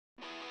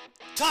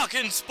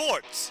Talkin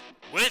Sports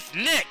with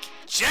Nick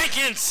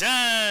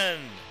Jenkinson.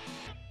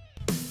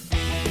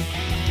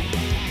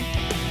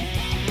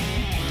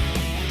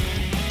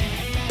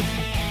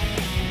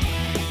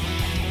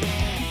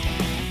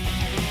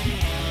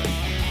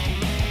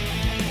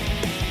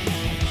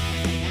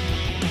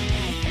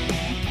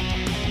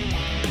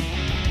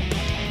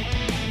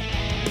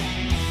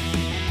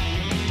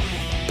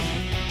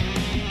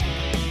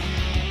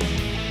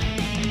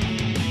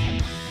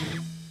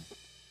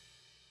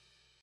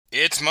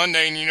 It's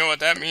Monday, and you know what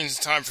that means. It's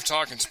time for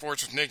Talkin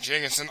Sports with Nick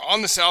Jenkinson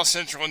on the South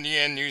Central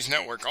Indiana News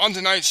Network. On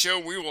tonight's show,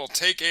 we will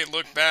take a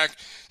look back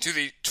to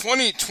the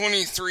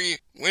 2023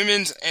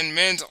 women's and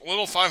men's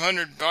Little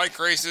 500 bike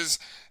races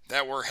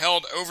that were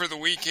held over the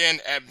weekend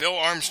at Bill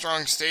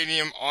Armstrong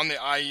Stadium on the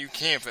IU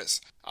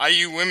campus.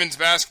 IU women's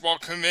basketball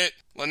commit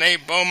Lene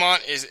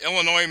Beaumont is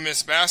Illinois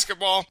Miss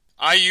Basketball.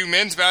 IU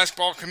men's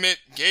basketball commit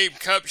Gabe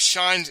Cupp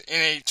shines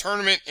in a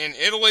tournament in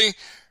Italy.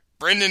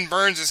 Brendan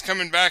Burns is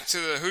coming back to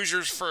the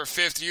Hoosiers for a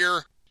fifth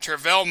year.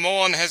 Travell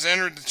Mullen has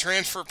entered the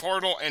transfer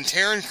portal, and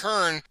Taryn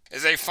Kern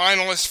is a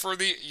finalist for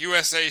the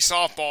USA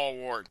Softball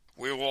Award.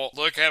 We will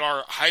look at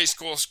our high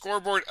school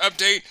scoreboard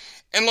update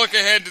and look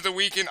ahead to the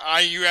week in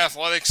IU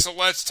athletics, so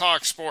let's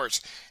talk sports.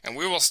 And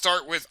we will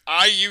start with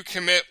IU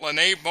commit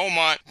Lene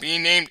Beaumont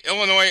being named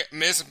Illinois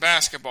Miss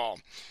Basketball.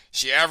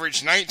 She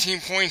averaged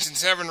 19 points and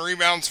 7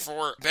 rebounds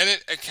for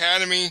Bennett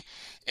Academy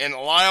in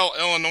Lisle,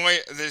 Illinois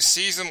this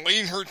season,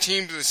 leading her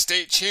team to the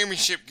state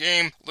championship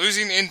game,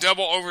 losing in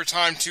double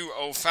overtime to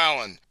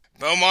O'Fallon.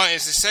 Beaumont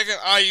is the second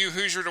IU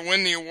Hoosier to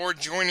win the award,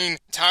 joining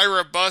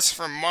Tyra Buss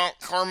from Mount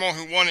Carmel,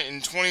 who won it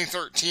in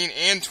 2013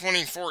 and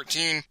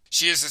 2014.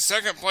 She is the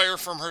second player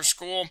from her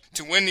school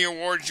to win the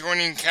award,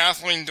 joining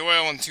Kathleen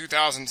Doyle in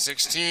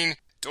 2016.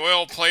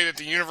 Doyle played at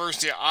the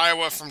University of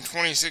Iowa from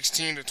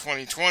 2016 to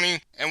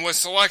 2020 and was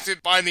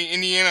selected by the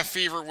Indiana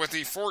Fever with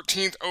the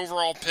 14th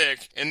overall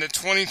pick in the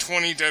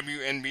 2020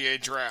 WNBA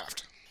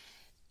draft.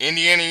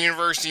 Indiana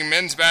University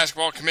men's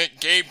basketball commit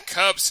Gabe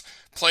Cupps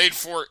played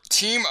for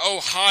Team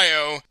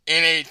Ohio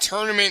in a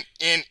tournament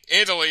in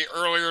Italy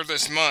earlier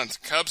this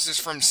month. Cupps is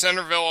from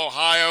Centerville,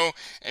 Ohio,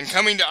 and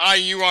coming to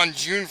IU on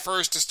June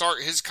 1st to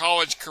start his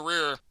college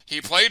career. He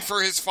played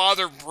for his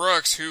father,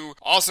 Brooks, who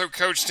also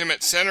coached him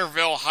at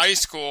Centerville High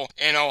School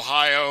in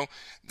Ohio.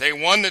 They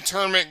won the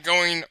tournament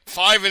going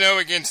 5-0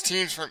 against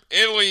teams from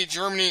Italy,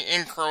 Germany,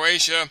 and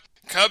Croatia.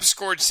 Cubs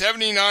scored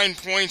 79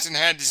 points and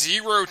had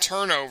 0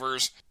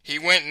 turnovers. He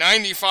went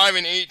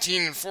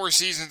 95-18 in 4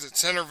 seasons at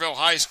Centerville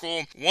High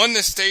School, won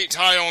the state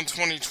title in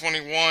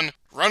 2021,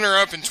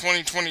 runner-up in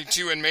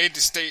 2022, and made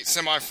the state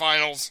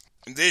semifinals.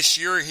 This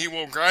year, he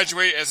will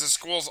graduate as the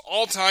school's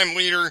all-time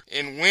leader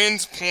in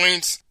wins,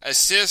 points,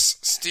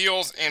 assists,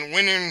 steals, and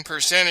winning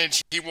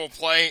percentage. He will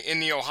play in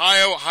the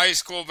Ohio High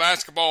School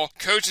Basketball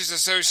Coaches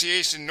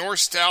Association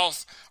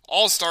North-South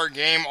All-Star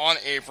Game on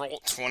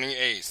April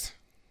 28th.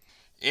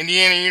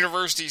 Indiana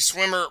University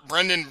swimmer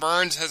Brendan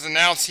Burns has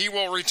announced he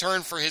will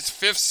return for his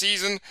 5th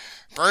season.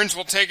 Burns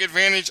will take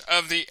advantage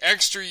of the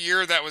extra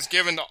year that was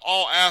given to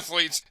all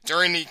athletes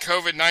during the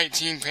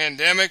COVID-19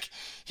 pandemic.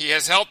 He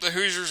has helped the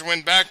Hoosiers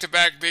win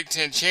back-to-back Big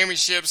Ten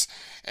championships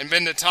and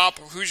been the top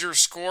Hoosier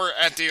scorer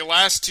at the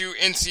last 2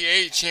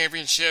 NCAA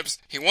championships.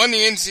 He won the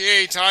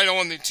NCAA title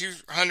in the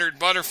 200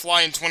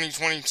 butterfly in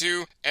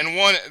 2022 and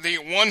won the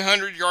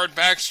 100-yard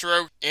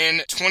backstroke in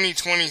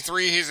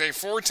 2023. He's a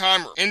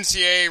 4-time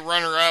NCAA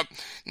runner-up,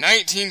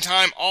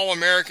 19-time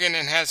All-American,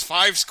 and has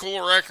 5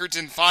 school records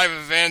in 5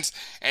 events,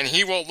 and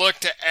he will look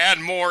to add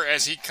more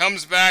as he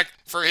comes back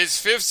for his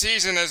 5th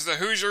season as the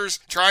Hoosiers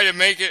try to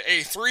make it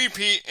a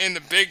three-peat in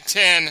the Big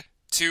Ten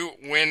to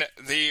win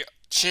the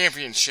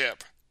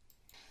championship.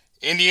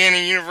 Indiana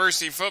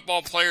University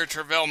football player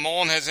Travell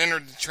Mullen has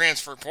entered the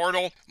transfer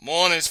portal.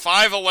 Mullen is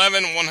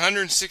 5'11",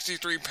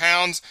 163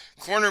 pounds,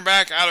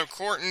 cornerback out of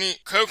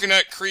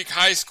Coconut Creek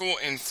High School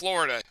in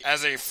Florida.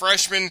 As a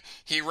freshman,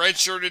 he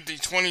redshirted the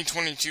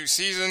 2022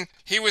 season.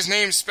 He was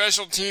named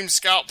Special Teams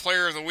Scout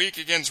Player of the Week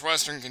against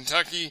Western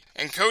Kentucky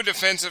and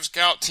Co-Defensive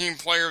Scout Team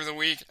Player of the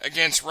Week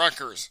against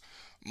Rutgers.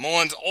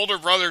 Mullen's older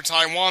brother,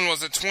 Taiwan,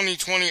 was a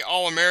 2020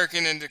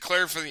 All-American and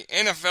declared for the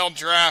NFL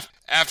Draft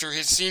after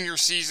his senior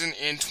season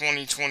in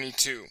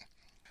 2022.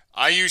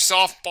 IU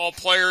softball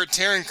player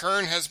Taryn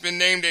Kern has been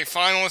named a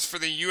finalist for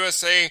the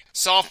USA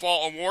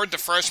Softball Award. The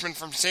freshman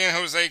from San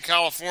Jose,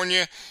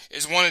 California,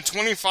 is one of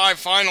 25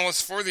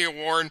 finalists for the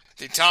award.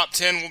 The top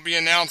 10 will be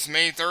announced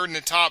May 3rd, and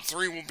the top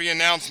 3 will be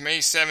announced May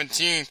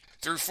 17th.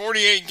 Through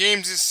 48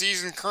 games this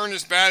season, Kern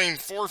is batting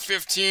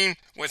 .415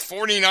 with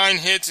 49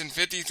 hits and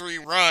 53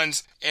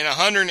 runs in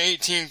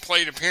 118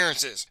 plate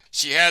appearances.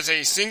 She has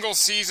a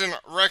single-season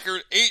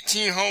record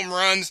 18 home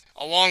runs,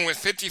 along with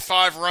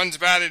 55 runs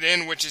batted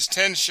in, which is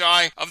 10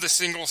 shy of the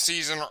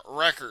single-season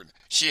record.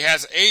 She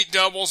has 8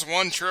 doubles,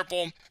 1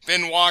 triple,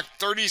 been walked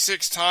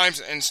 36 times,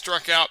 and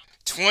struck out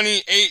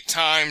 28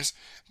 times.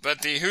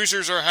 But the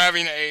Hoosiers are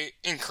having an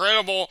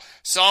incredible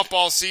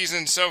softball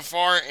season so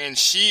far, and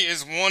she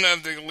is one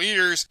of the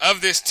leaders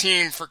of this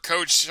team for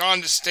Coach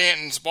Shonda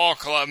Stanton's ball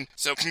club.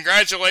 So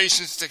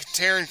congratulations to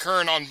Taryn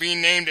Kern on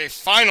being named a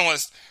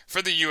finalist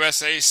for the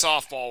USA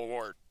Softball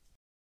Award.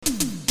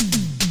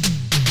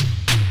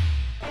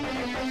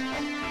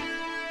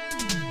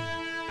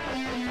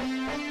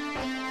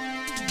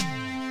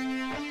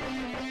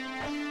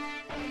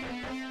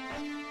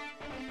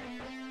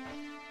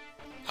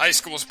 High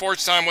school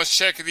sports time. Let's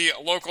check the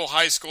local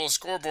high school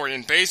scoreboard.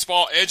 In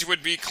baseball,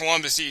 Edgewood beat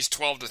Columbus East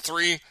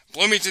 12-3.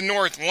 Bloomington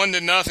North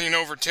 1-0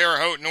 over Terre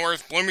Haute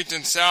North.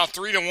 Bloomington South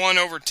 3-1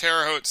 over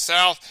Terre Haute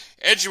South.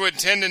 Edgewood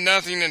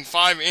 10-0 in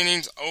 5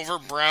 innings over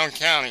Brown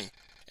County.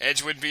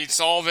 Edgewood beat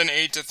Sullivan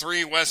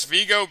 8-3. West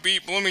Vigo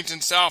beat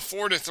Bloomington South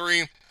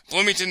 4-3.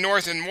 Bloomington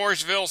North and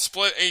Mooresville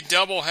split a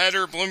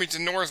doubleheader.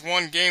 Bloomington North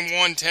won Game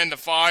 1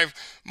 10-5.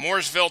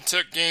 Mooresville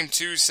took Game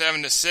 2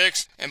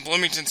 7-6. And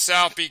Bloomington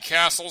South beat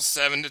Castle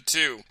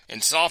 7-2.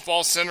 In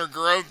softball, Center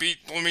Grove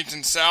beat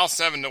Bloomington South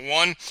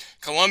 7-1.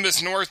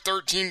 Columbus North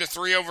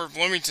 13-3 over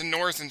Bloomington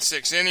North in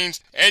 6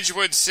 innings.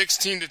 Edgewood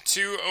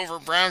 16-2 over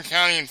Brown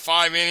County in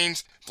 5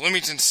 innings.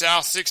 Bloomington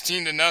South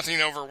 16-0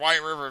 over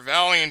White River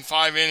Valley in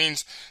 5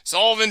 innings.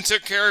 Sullivan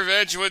took care of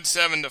Edgewood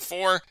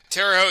 7-4.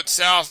 Terre Haute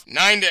South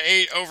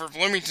 9-8 over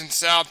Bloomington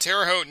South.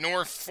 Terre Haute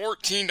North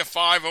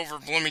 14-5 over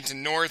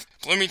Bloomington North.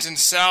 Bloomington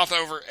South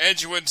over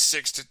Edgewood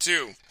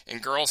 6-2. In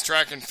girls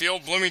track and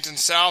field, Bloomington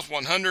South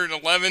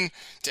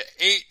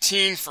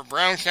 111-18 for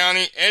Brown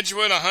County.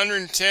 Edgewood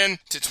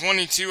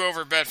 110-22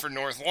 over Bedford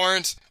North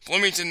Lawrence.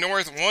 Bloomington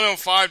North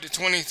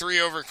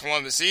 105-23 over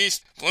Columbus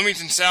East.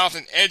 Bloomington South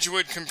and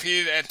Edgewood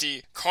competed at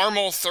the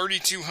Carmel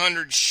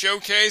 3200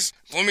 Showcase.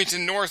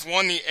 Bloomington North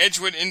won the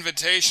Edgewood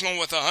Invitational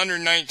with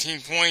 119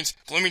 points.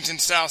 Bloomington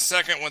South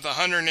second with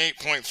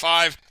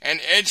 108.5 and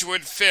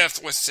Edgewood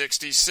fifth with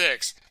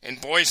 66. In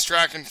boys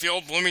track and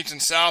field, Bloomington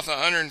South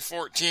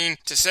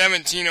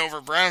 114-17 over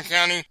Brown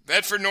County.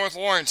 Bedford North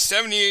Lawrence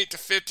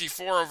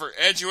 78-54 over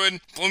Edgewood.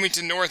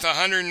 Bloomington North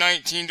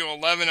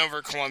 119-11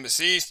 over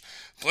Columbus East.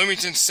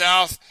 Bloomington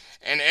South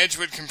and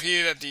Edgewood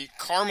competed at the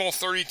Carmel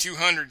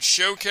 3200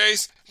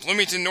 Showcase.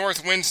 Bloomington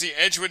North wins the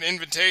Edgewood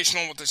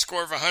Invitational with a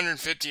score of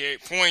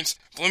 158 points.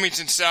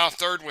 Bloomington South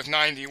third with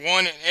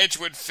 91 and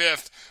Edgewood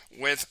fifth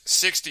with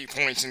 60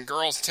 points. In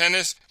girls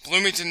tennis,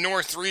 Bloomington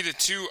North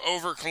 3-2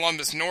 over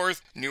Columbus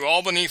North. New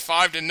Albany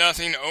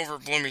 5-0 over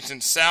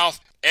Bloomington South.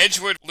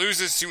 Edgewood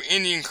loses to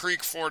Indian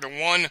Creek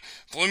 4-1.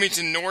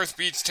 Bloomington North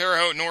beats Terre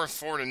Haute North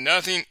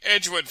 4-0.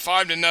 Edgewood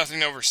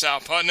 5-0 over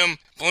South Putnam.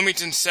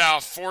 Bloomington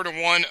South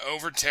 4-1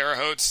 over Terre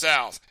Haute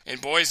South. In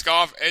boys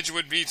golf,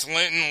 Edgewood beats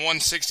Linton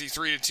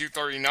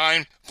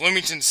 163-239.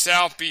 Bloomington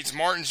South beats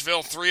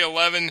Martinsville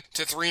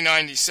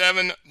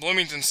 311-397.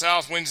 Bloomington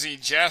South wins the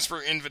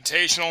Jasper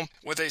Invitational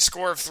with a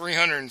score of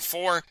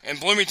 304. And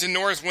Bloomington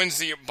North wins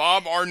the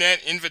Bob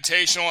Arnett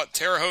Invitational at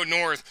Terre Haute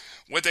North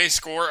with a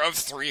score of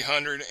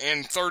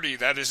 330.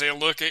 That is a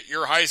look at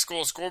your high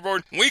school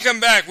scoreboard. When we come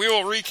back, we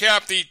will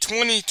recap the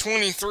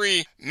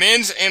 2023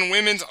 men's and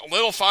women's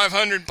Little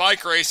 500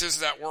 bike races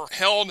that were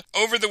held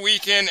over the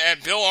weekend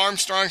at Bill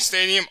Armstrong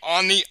Stadium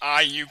on the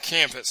IU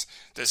campus.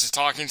 This is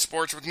Talking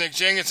Sports with Nick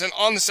Jenkinson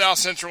on the South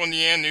Central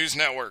Indiana News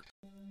Network.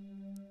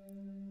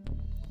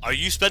 Are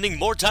you spending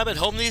more time at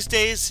home these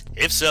days?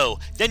 If so,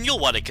 then you'll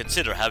want to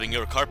consider having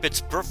your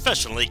carpets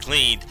professionally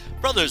cleaned.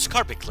 Brothers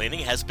Carpet Cleaning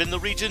has been the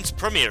region's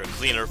premier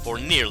cleaner for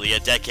nearly a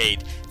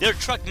decade. Their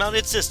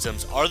truck-mounted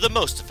systems are the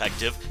most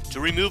effective to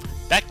remove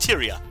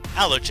bacteria,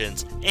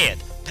 allergens,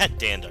 and pet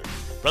dander.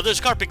 Brothers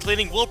Carpet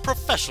Cleaning will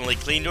professionally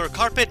clean your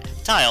carpet,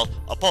 tile,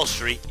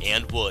 upholstery,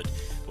 and wood.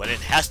 When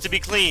it has to be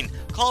clean,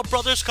 call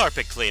Brothers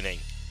Carpet Cleaning.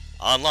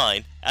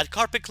 Online at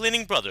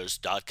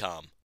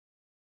carpetcleaningbrothers.com.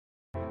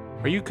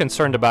 Are you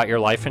concerned about your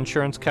life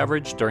insurance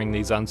coverage during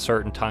these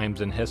uncertain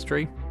times in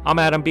history? I'm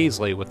Adam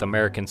Beasley with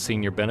American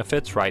Senior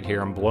Benefits right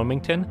here in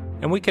Bloomington,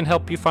 and we can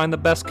help you find the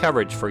best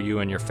coverage for you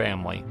and your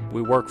family.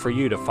 We work for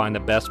you to find the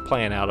best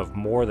plan out of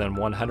more than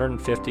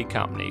 150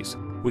 companies.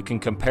 We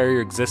can compare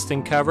your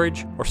existing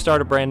coverage or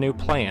start a brand new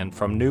plan.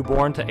 From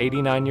newborn to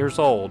 89 years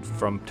old,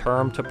 from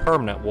term to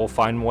permanent, we'll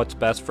find what's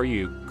best for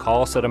you.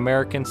 Call us at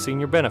American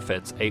Senior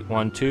Benefits,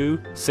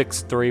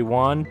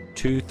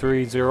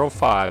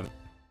 812-631-2305.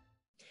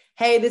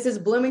 Hey, this is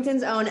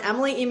Bloomington's own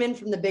Emily Eman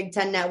from the Big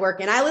Ten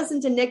Network, and I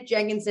listen to Nick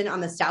Jenkinson on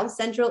the South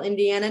Central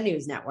Indiana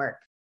News Network.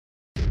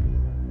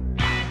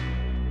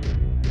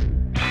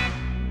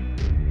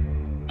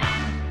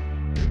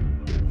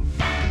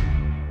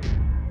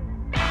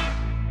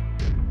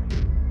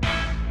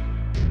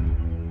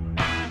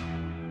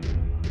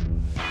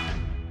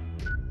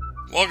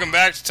 Welcome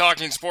back to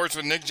Talking Sports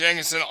with Nick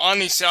Jenkinson on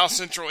the South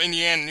Central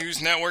Indiana News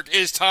Network. It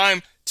is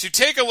time to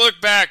take a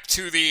look back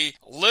to the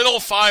Little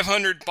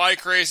 500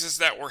 bike races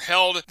that were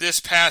held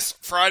this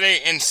past Friday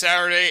and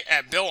Saturday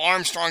at Bill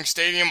Armstrong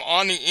Stadium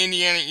on the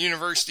Indiana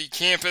University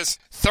campus.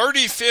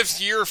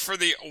 35th year for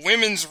the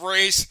women's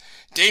race,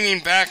 dating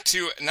back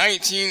to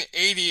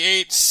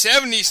 1988.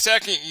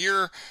 72nd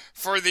year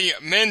for the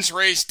men's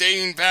race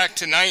dating back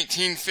to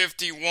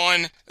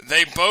 1951.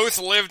 They both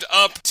lived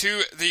up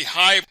to the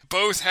hype,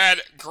 both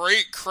had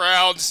great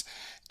crowds,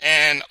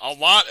 and a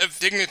lot of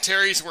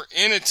dignitaries were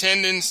in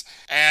attendance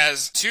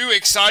as 2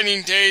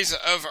 exciting days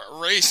of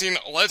racing.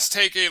 Let's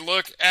take a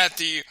look at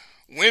the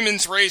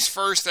women's race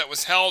first that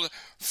was held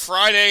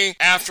Friday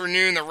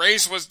afternoon. The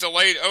race was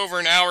delayed over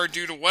an hour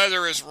due to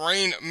weather as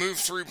rain moved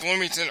through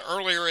Bloomington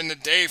earlier in the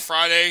day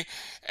Friday,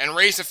 and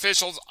race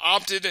officials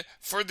opted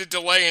for the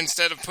delay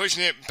instead of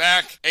pushing it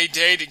back a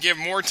day to give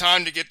more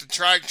time to get the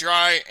track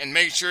dry and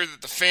make sure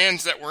that the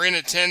fans that were in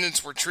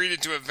attendance were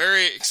treated to a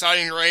very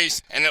exciting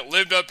race and it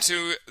lived up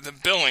to the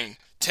billing.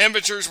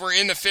 Temperatures were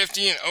in the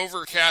 50 and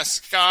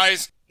overcast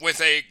skies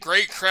with a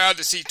great crowd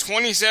to see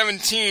 27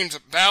 teams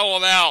battle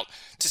it out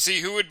to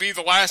see who would be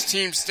the last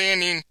team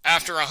standing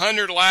after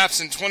 100 laps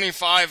and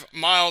 25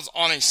 miles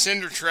on a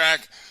cinder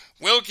track.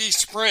 Wilkie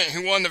Sprint,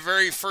 who won the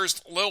very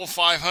first Little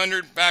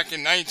 500 back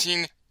in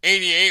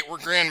 1988, were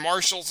grand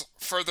marshals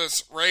for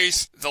this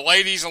race. The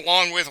ladies,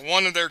 along with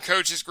one of their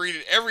coaches,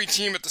 greeted every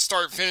team at the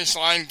start-finish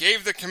line,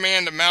 gave the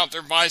command to mount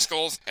their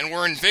bicycles, and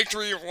were in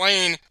victory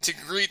lane to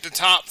greet the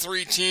top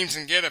 3 teams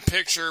and get a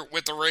picture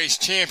with the race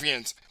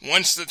champions.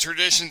 Once the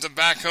traditions of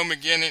back home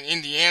again in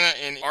Indiana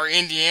and our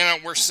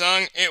Indiana were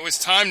sung, it was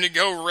time to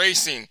go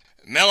racing.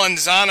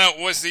 Melanzana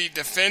was the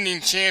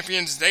defending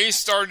champions. They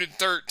started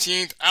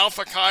 13th.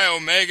 Alpha Chi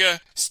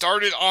Omega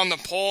started on the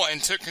pole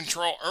and took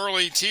control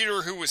early.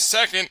 Teeter, who was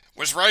second,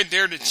 was right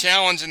there to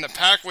challenge, and the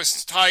pack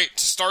was tight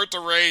to start the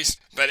race.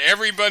 But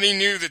everybody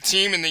knew the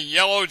team in the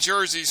yellow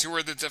jerseys, who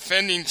were the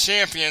defending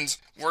champions,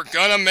 were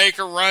gonna make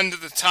a run to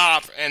the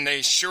top, and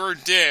they sure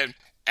did.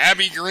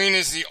 Abby Green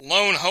is the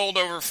lone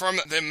holdover from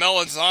the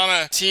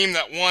Melanzana team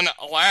that won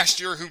last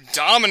year, who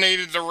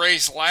dominated the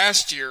race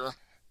last year.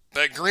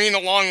 But Green,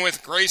 along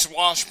with Grace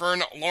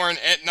Washburn, Lauren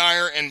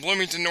Etnier, and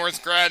Bloomington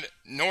North grad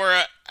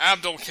Nora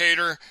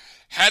Abdelkader,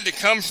 had to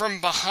come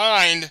from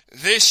behind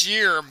this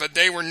year, but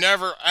they were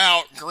never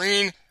out.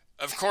 Green,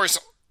 of course,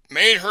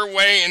 made her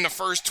way in the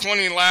first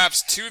 20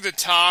 laps to the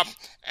top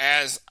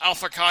as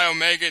Alpha Chi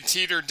Omega,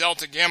 Teeter,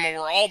 Delta Gamma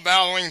were all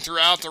battling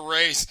throughout the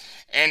race,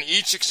 and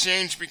each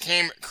exchange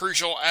became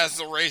crucial as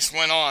the race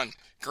went on.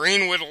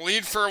 Green would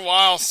lead for a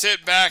while,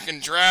 sit back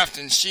and draft,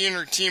 and she and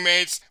her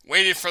teammates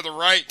waited for the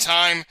right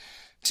time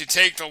to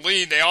take the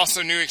lead. They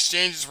also knew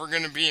exchanges were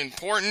going to be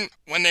important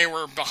when they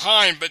were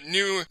behind, but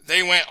knew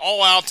they went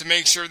all out to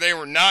make sure they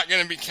were not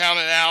going to be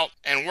counted out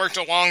and worked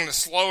along the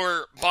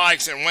slower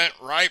bikes and went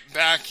right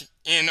back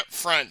in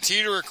front.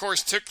 Teeter, of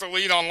course, took the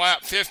lead on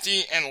lap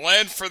 50 and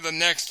led for the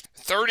next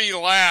 30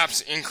 laps,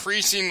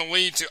 increasing the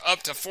lead to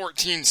up to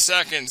 14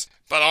 seconds.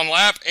 But on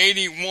lap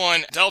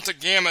 81, Delta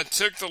Gamma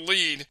took the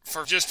lead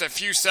for just a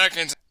few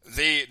seconds.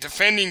 The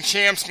defending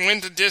champs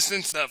went the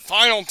distance. The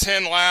final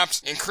 10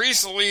 laps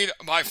increased the lead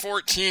by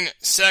 14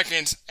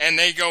 seconds, and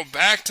they go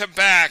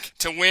back-to-back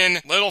to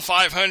win Little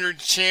 500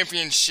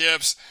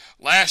 championships.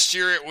 Last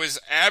year it was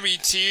Abby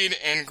Teed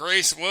and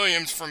Grace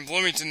Williams from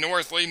Bloomington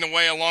North leading the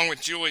way along with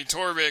Julie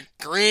Torvik.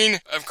 Green,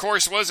 of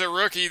course, was a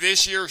rookie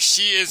this year.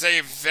 She is a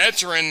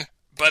veteran,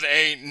 but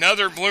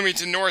another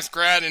Bloomington North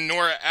grad in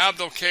Nora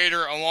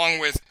Abdelkader, along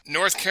with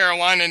North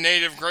Carolina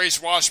native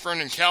Grace Washburn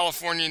and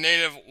California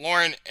native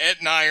Lauren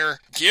Etnier,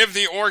 give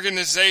the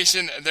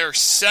organization their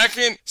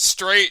second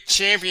straight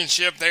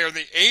championship. They are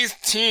the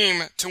 8th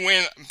team to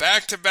win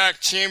back-to-back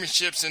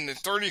championships in the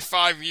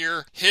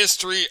 35-year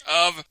history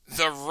of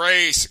the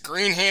race.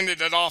 Green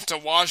handed it off to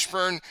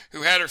Washburn,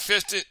 who had her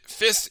fist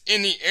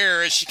in the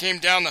air as she came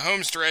down the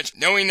home stretch,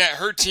 knowing that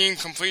her team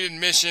completed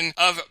mission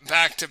of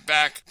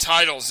back-to-back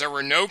titles. There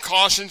were no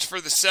cautions for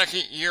the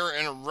second year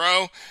in a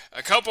row.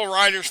 A couple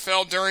riders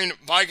fell during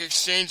bike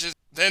exchanges.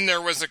 Then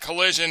there was a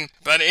collision,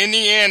 but in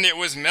the end it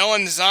was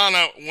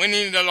Melanzana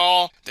winning it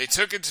all. They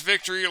took its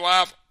victory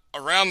lap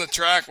around the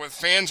track with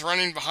fans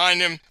running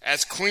behind him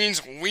as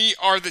Queen's "We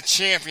Are the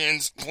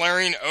Champions"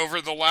 blaring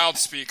over the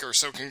loudspeaker.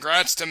 So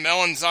congrats to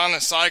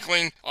Melanzana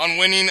Cycling on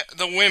winning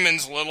the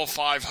women's Little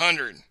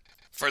 500.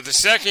 For the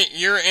second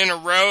year in a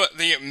row,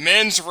 the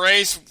men's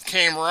race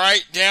came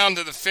right down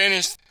to the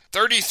finish.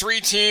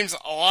 33 teams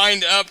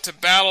lined up to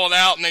battle it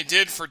out, and they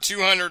did for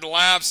 200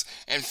 laps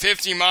and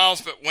 50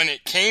 miles, but when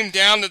it came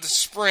down to the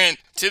sprint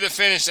to the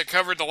finish that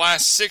covered the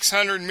last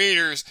 600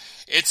 meters,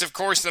 it's of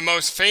course the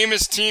most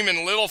famous team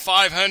in Little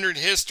 500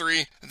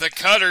 history, the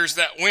Cutters,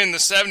 that win the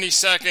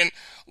 72nd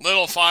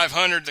Little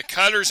 500. The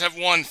Cutters have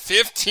won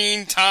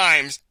 15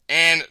 times,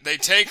 and they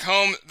take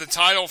home the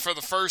title for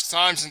the first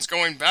time since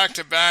going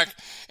back-to-back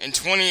in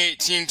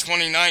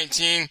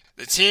 2018-2019.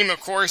 The team,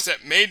 of course,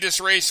 that made this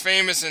race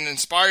famous and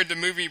inspired the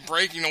movie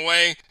Breaking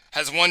Away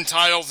has won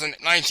titles in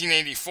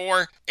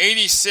 1984,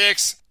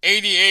 86,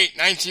 88,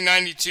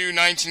 1992,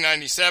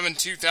 1997,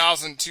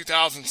 2000,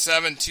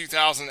 2007,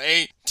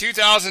 2008,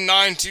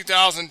 2009,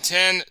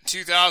 2010,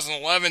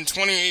 2011,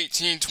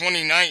 2018,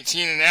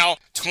 2019, and now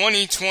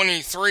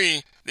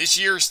 2023. This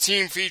year's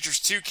team features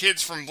two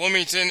kids from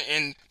Bloomington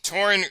in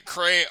Torin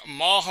Cray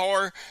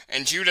Mahor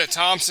and Judah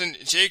Thompson.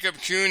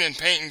 Jacob Kuhn and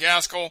Peyton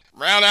Gaskell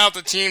round out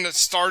the team that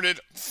started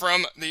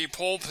from the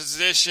pole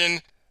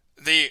position.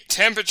 The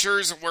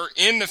temperatures were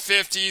in the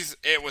 50s.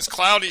 It was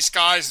cloudy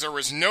skies. There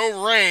was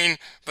no rain,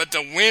 but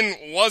the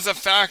wind was a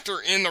factor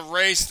in the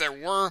race. There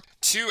were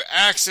two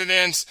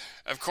accidents.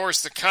 Of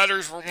course, the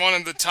Cutters were one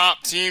of the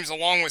top teams,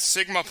 along with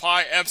Sigma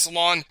Pi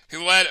Epsilon,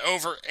 who led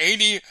over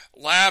 80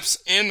 laps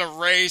in the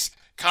race.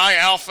 Chi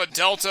Alpha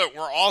Delta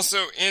were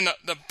also in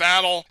the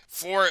battle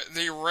for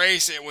the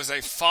race. It was a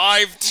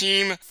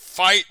 5-team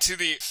fight to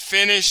the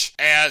finish,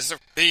 as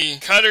the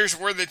Cutters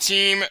were the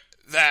team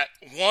that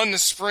won the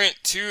sprint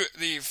to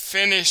the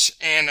finish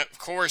and, of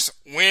course,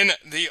 win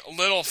the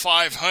Little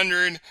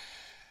 500.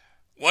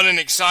 What an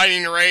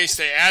exciting race.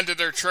 They add to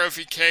their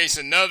trophy case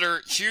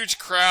another huge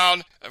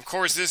crowd. Of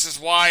course, this is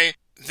why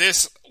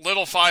this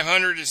Little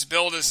 500 is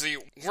billed as the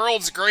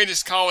world's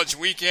greatest college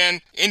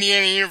weekend.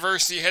 Indiana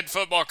University head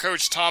football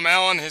coach Tom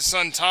Allen, his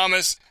son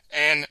Thomas,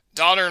 and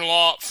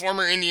daughter-in-law,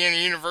 former Indiana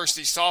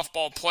University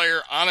softball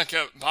player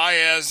Annika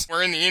Baez,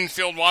 were in the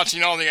infield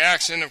watching all the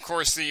action. Of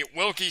course, the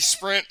Wilkie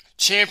Sprint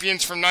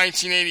champions from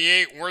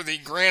 1988 were the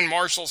grand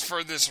marshals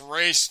for this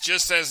race.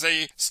 Just as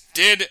they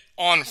did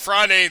on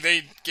Friday,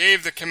 they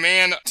gave the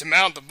command to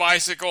mount the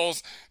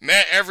bicycles,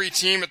 met every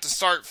team at the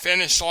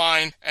start-finish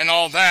line, and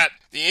all that.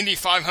 The Indy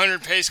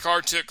 500 pace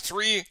car took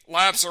 3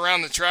 laps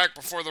around the track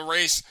before the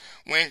race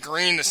went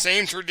green. The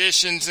same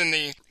traditions in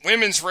the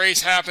women's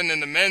race happened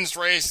in the men's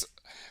race,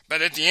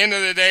 but at the end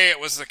of the day, it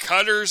was the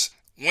Cutters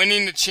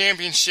winning the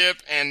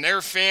championship and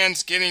their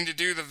fans getting to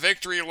do the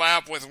victory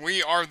lap with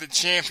 "We Are the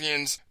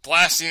Champions"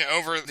 blasting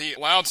over the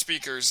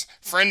loudspeakers.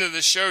 Friend of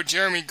the show,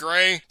 Jeremy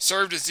Gray,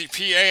 served as the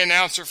PA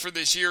announcer for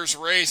this year's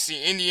race.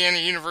 The Indiana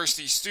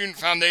University Student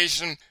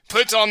Foundation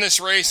puts on this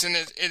race, and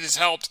it has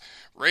helped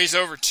raise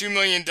over $2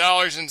 million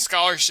in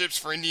scholarships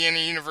for Indiana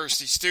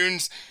University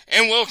students,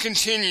 and will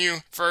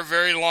continue for a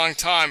very long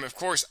time. Of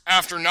course,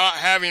 after not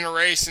having a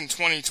race in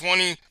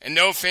 2020 and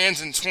no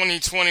fans in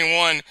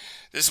 2021,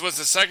 this was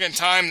the second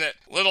time that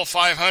Little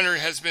 500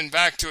 has been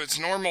back to its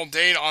normal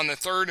date on the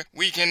third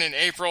weekend in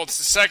April. It's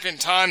the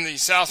second time the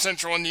South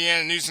Central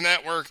Indiana News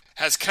Network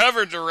has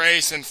covered the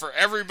race, and for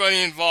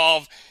everybody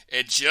involved,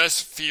 it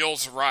just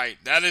feels right.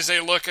 That is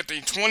a look at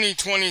the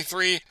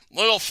 2023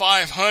 Little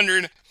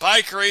 500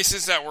 bike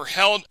races that were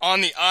held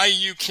on the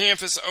IU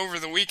campus over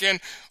the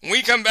weekend. When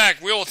we come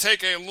back, we will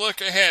take a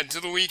look ahead to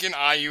the week in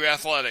IU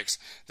athletics.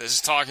 This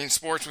is Talking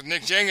Sports with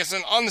Nick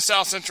Jenkinson on the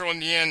South Central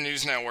Indiana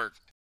News Network.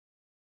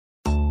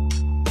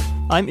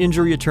 I'm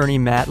injury attorney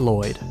Matt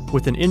Lloyd.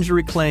 With an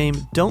injury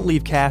claim, don't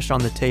leave cash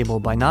on the table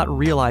by not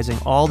realizing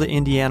all the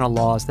Indiana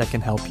laws that can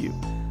help you.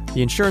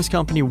 The insurance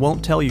company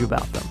won't tell you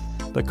about them,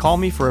 but call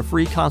me for a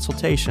free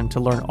consultation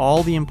to learn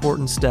all the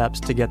important steps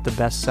to get the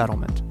best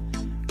settlement.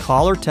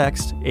 Call or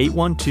text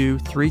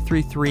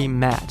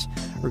 812-333-MATT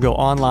or go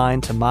online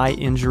to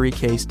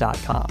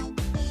myinjurycase.com.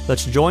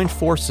 Let's join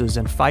forces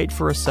and fight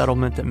for a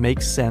settlement that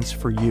makes sense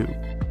for you.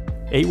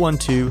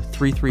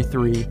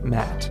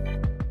 812-333-MATT.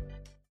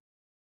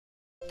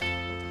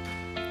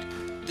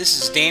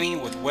 This is Danny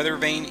with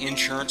Weathervane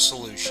Insurance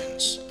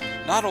Solutions.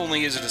 Not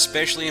only is it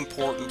especially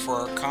important for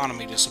our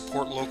economy to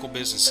support local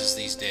businesses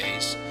these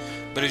days,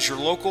 but as your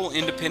local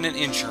independent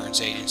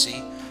insurance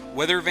agency,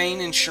 Weathervane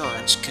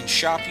Insurance can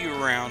shop you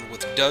around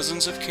with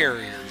dozens of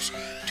carriers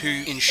to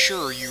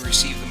ensure you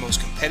receive the most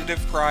competitive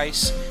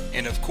price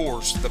and, of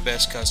course, the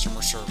best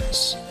customer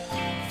service.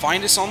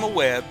 Find us on the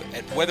web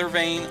at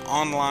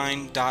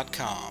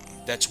weathervaneonline.com.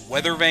 That's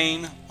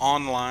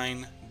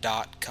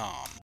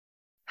weathervaneonline.com.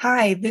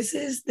 Hi, this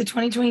is the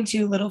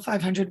 2022 Little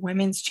 500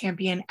 Women's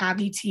Champion,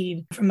 Abby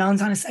Teed from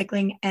Melanzana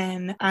Cycling,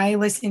 and I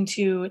listen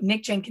to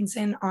Nick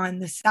Jenkinson on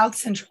the South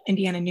Central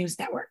Indiana News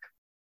Network.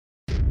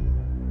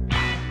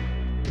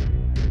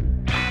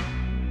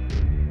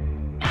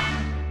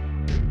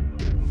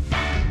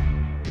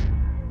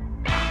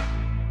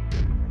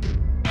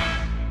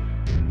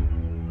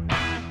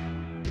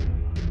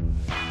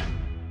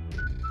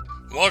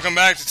 Welcome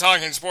back to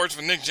Talking Sports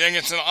with Nick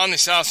Jenkinson on the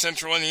South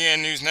Central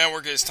Indiana News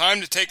Network. It's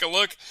time to take a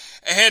look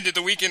ahead to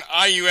the week in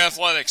IU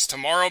athletics.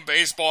 Tomorrow,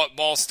 baseball at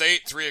Ball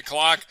State, 3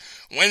 o'clock.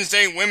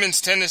 Wednesday,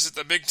 women's tennis at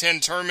the Big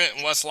Ten Tournament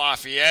in West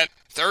Lafayette.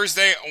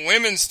 Thursday,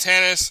 women's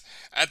tennis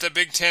at the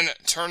Big Ten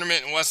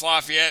Tournament in West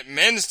Lafayette.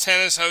 Men's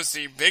tennis hosts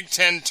the Big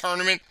Ten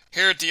Tournament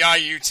here at the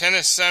IU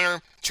Tennis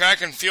Center.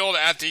 Track and field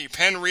at the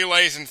Penn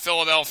Relays in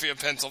Philadelphia,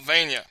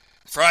 Pennsylvania.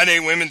 Friday,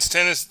 women's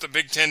tennis at the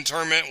Big Ten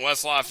Tournament in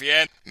West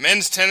Lafayette.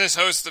 Men's tennis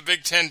hosts the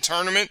Big Ten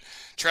Tournament.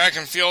 Track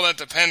and field at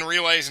the Penn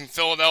Relays in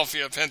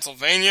Philadelphia,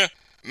 Pennsylvania.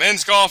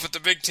 Men's golf at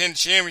the Big Ten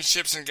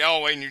Championships in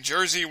Galloway, New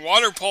Jersey.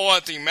 Water polo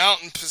at the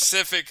Mountain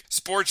Pacific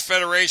Sports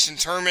Federation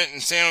Tournament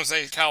in San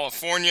Jose,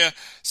 California.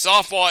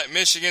 Softball at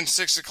Michigan,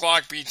 6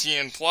 o'clock,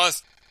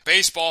 BTN+.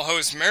 Baseball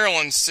hosts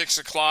Maryland, 6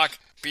 o'clock,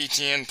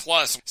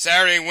 BTN+.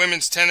 Saturday,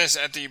 women's tennis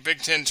at the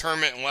Big Ten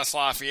Tournament in West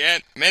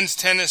Lafayette. Men's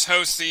tennis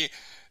hosts the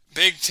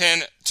Big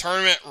Ten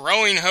Tournament.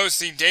 Rowing hosts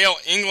the Dale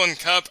England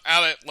Cup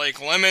out at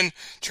Lake Lemon.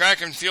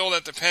 Track and field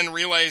at the Penn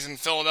Relays in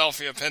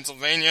Philadelphia,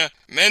 Pennsylvania.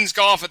 Men's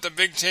golf at the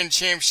Big Ten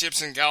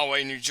Championships in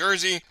Galway, New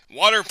Jersey.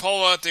 Water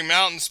polo at the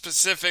Mountain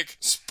Pacific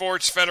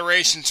Sports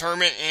Federation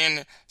Tournament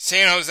in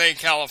San Jose,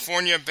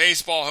 California.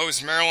 Baseball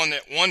hosts Maryland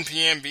at 1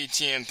 p.m.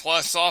 BTN+.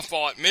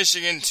 Softball at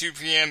Michigan, 2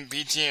 p.m.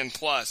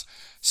 BTN+.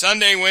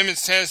 Sunday,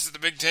 women's tennis at the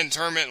Big Ten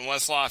Tournament in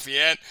West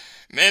Lafayette.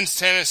 Men's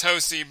tennis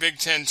hosts the Big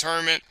Ten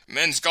Tournament.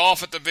 Men's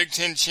golf at the Big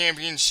Ten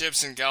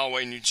Championships in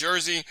Galway, New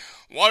Jersey.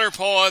 Water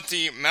polo at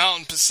the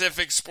Mountain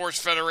Pacific Sports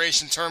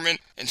Federation Tournament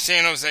in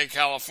San Jose,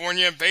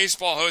 California.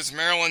 Baseball hosts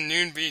Maryland,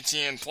 noon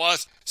BTN+.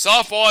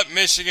 Softball at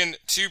Michigan,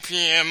 2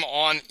 p.m.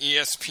 on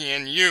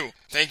ESPNU.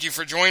 Thank you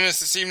for joining us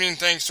this evening.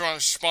 Thanks to our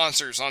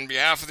sponsors. On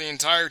behalf of the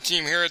entire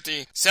team here at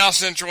the South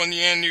Central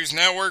Indiana News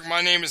Network,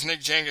 my name is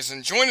Nick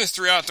Jenkinson. Join us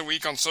throughout the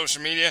week on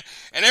social media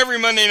and every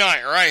Monday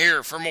night right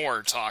here for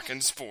more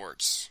Talkin'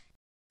 Sports.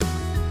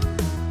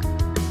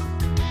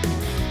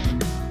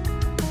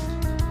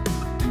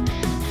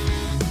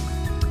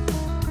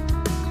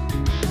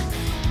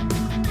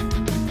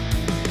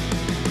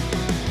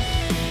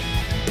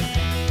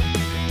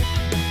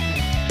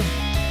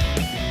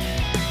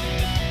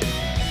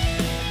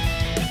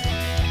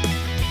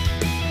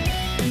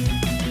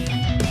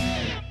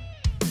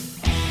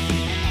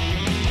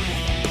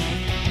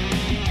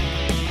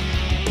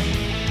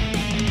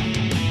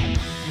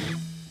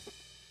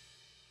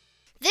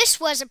 This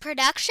was a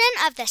production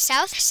of the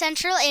South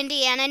Central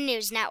Indiana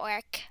News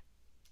Network.